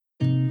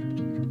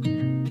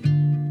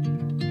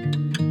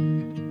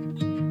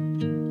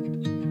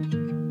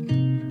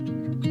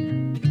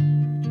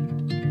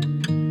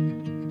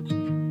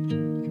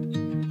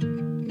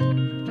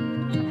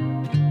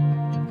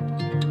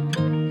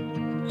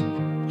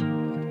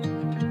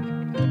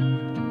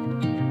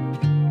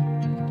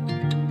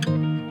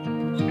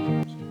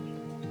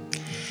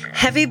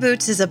Heavy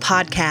Boots is a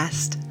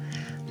podcast.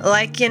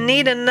 Like you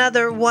need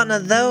another one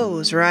of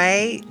those,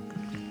 right?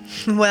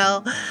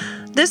 Well,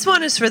 this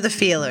one is for the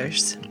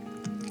feelers.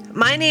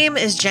 My name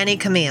is Jennie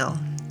Camile,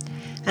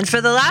 and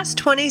for the last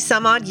 20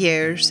 some odd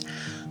years,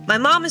 my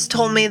mom has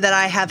told me that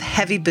I have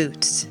heavy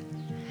boots.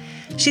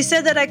 She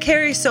said that I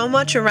carry so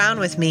much around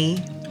with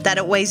me that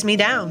it weighs me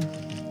down.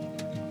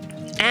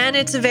 And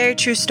it's a very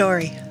true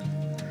story.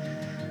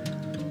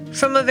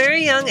 From a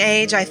very young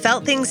age, I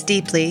felt things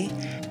deeply,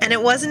 and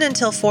it wasn't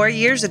until 4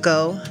 years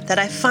ago that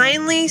I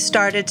finally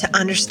started to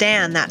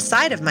understand that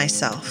side of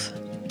myself.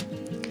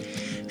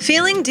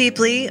 Feeling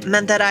deeply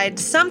meant that I'd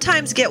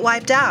sometimes get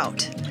wiped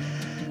out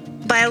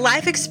by a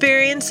life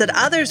experience that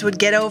others would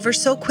get over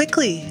so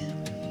quickly.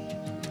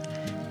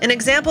 An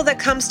example that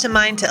comes to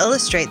mind to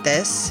illustrate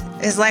this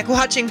is like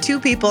watching two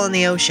people in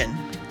the ocean.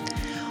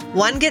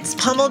 One gets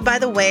pummeled by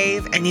the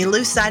wave and you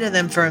lose sight of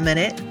them for a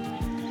minute.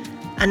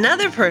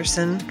 Another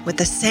person with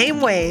the same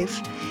wave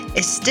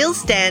is still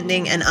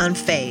standing and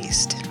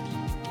unfazed.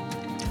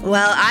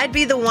 Well, I'd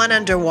be the one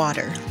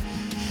underwater.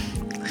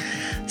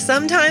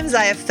 Sometimes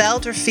I have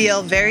felt or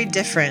feel very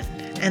different,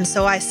 and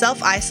so I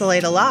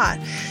self-isolate a lot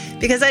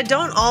because I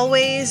don't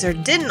always or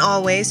didn't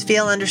always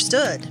feel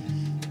understood.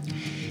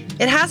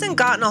 It hasn't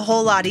gotten a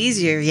whole lot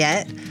easier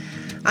yet.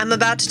 I'm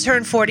about to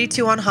turn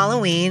 42 on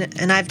Halloween,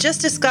 and I've just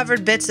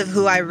discovered bits of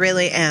who I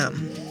really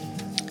am.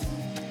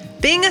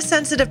 Being a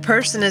sensitive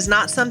person is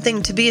not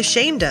something to be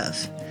ashamed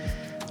of.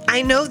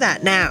 I know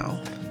that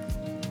now.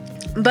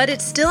 But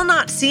it's still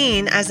not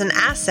seen as an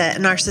asset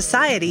in our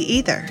society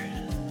either.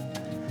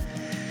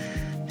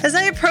 As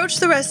I approach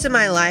the rest of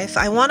my life,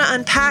 I want to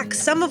unpack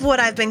some of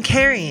what I've been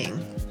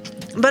carrying,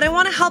 but I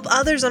want to help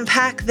others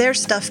unpack their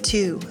stuff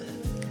too.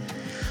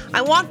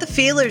 I want the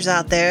feelers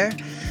out there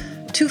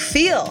to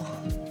feel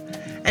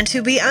and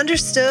to be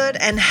understood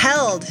and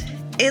held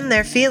in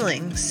their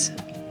feelings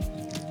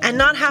and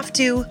not have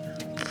to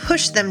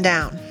push them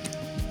down.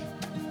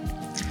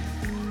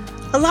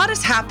 A lot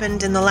has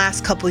happened in the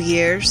last couple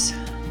years.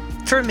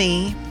 For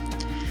me,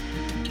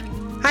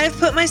 I have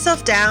put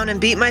myself down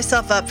and beat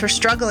myself up for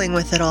struggling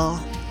with it all.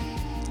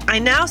 I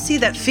now see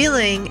that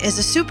feeling is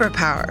a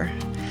superpower,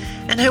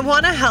 and I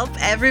want to help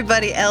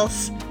everybody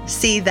else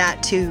see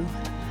that too.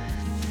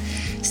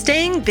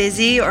 Staying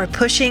busy or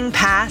pushing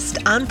past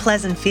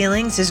unpleasant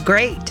feelings is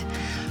great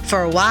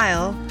for a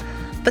while,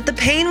 but the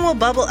pain will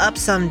bubble up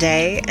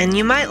someday, and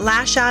you might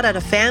lash out at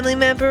a family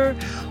member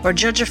or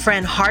judge a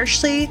friend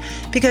harshly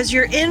because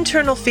your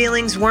internal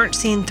feelings weren't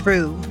seen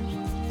through.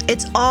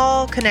 It's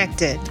all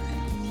connected.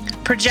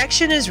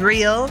 Projection is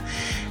real,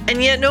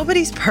 and yet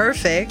nobody's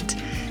perfect.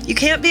 You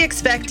can't be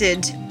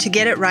expected to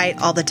get it right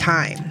all the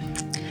time.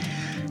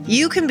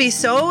 You can be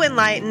so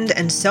enlightened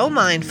and so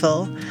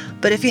mindful,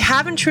 but if you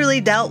haven't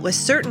truly dealt with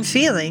certain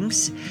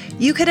feelings,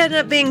 you could end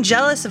up being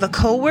jealous of a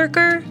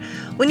coworker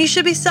when you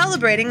should be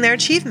celebrating their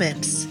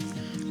achievements.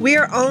 We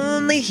are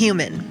only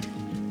human.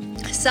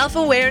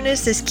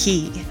 Self-awareness is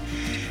key,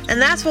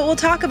 and that's what we'll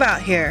talk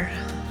about here.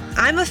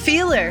 I'm a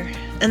feeler,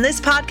 and this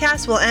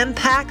podcast will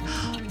unpack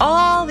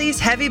all these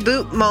heavy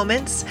boot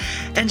moments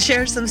and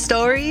share some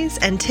stories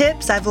and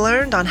tips I've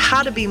learned on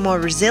how to be more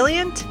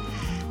resilient,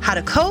 how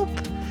to cope,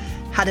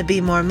 how to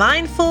be more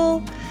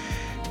mindful,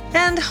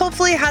 and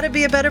hopefully how to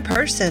be a better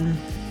person.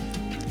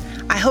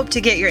 I hope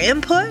to get your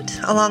input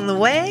along the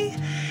way,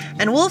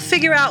 and we'll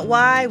figure out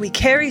why we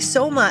carry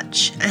so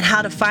much and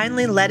how to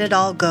finally let it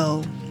all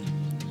go.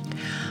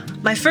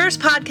 My first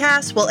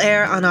podcast will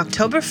air on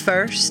October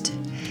 1st.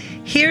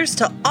 Here's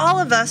to all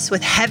of us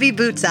with heavy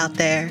boots out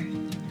there.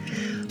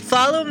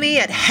 Follow me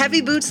at Heavy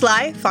Boots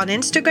Life on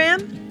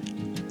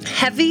Instagram,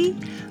 Heavy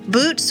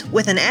Boots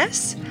with an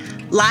S,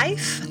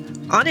 Life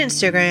on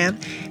Instagram,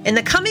 in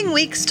the coming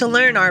weeks to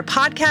learn our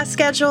podcast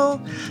schedule,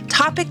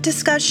 topic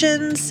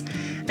discussions,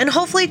 and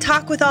hopefully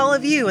talk with all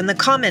of you in the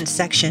comments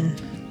section.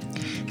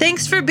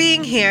 Thanks for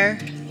being here.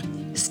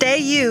 Stay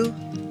you.